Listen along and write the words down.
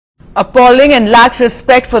Appalling and lacks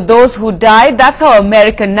respect for those who died. That's how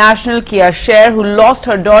American national Kia Sher, who lost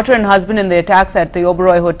her daughter and husband in the attacks at the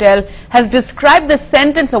Oberoi Hotel, has described the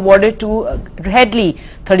sentence awarded to Headley.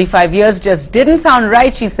 35 years just didn't sound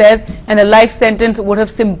right, she says, and a life sentence would have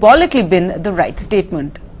symbolically been the right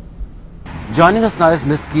statement. Joining us now is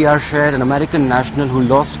Miss Kia Sher, an American national who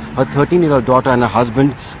lost her 13-year-old daughter and her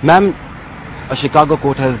husband. Ma'am, a Chicago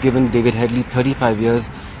court has given David Headley 35 years.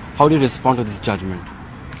 How do you respond to this judgment?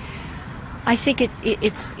 I think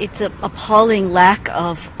it's an appalling lack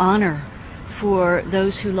of honor for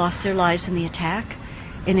those who lost their lives in the attack,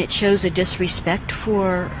 and it shows a disrespect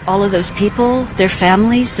for all of those people, their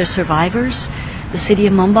families, their survivors, the city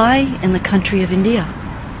of Mumbai, and the country of India.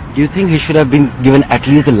 Do you think he should have been given at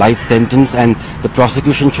least a life sentence and the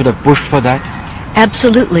prosecution should have pushed for that?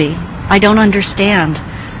 Absolutely. I don't understand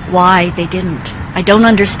why they didn't. I don't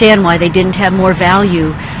understand why they didn't have more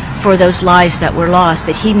value for those lives that were lost,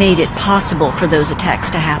 that he made it possible for those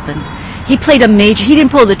attacks to happen. He played he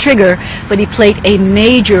didn't pull the trigger, but he played a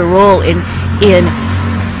major role in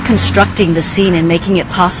constructing the scene and making it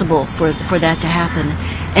possible for that to happen.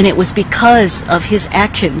 And it was because of his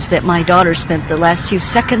actions that my daughter spent the last few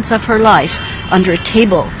seconds of her life under a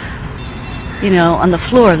table, you know, on the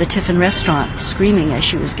floor of the Tiffin restaurant, screaming as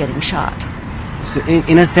she was getting shot. So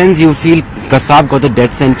in a sense you feel Kassab got the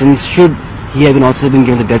death sentence. Should he have also been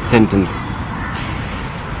given the death sentence?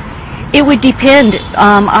 It would depend.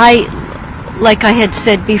 Like I had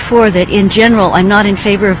said before, that in general, I'm not in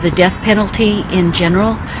favor of the death penalty in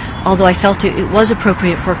general, although I felt it was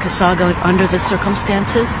appropriate for Kassab under the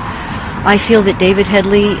circumstances. I feel that David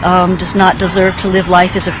Headley does not deserve to live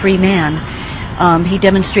life as a free man. He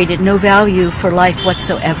demonstrated no value for life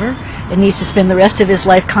whatsoever and needs to spend the rest of his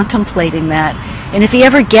life contemplating that. And if he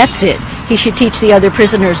ever gets it, he should teach the other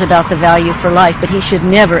prisoners about the value for life, but he should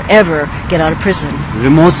never, ever get out of prison.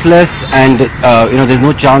 Remorseless and, there's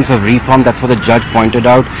no chance of reform. That's what the judge pointed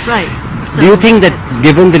out. Right. So, do you think that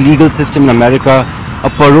given the legal system in America,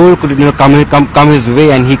 a parole could come his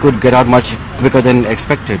way and he could get out much quicker than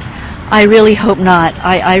expected? I really hope not.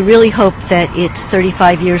 I really hope that it's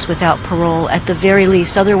 35 years without parole at the very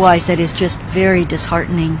least. Otherwise, that is just very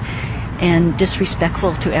disheartening and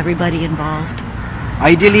disrespectful to everybody involved.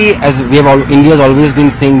 Ideally, as India has always been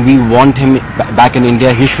saying, we want him back in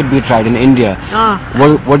India. He should be tried in India.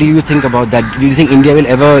 What do you think about that? Do you think India will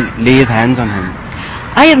ever lay his hands on him?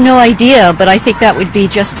 I have no idea, but I think that would be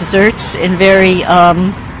just desserts and very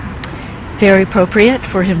appropriate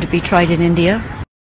for him to be tried in India.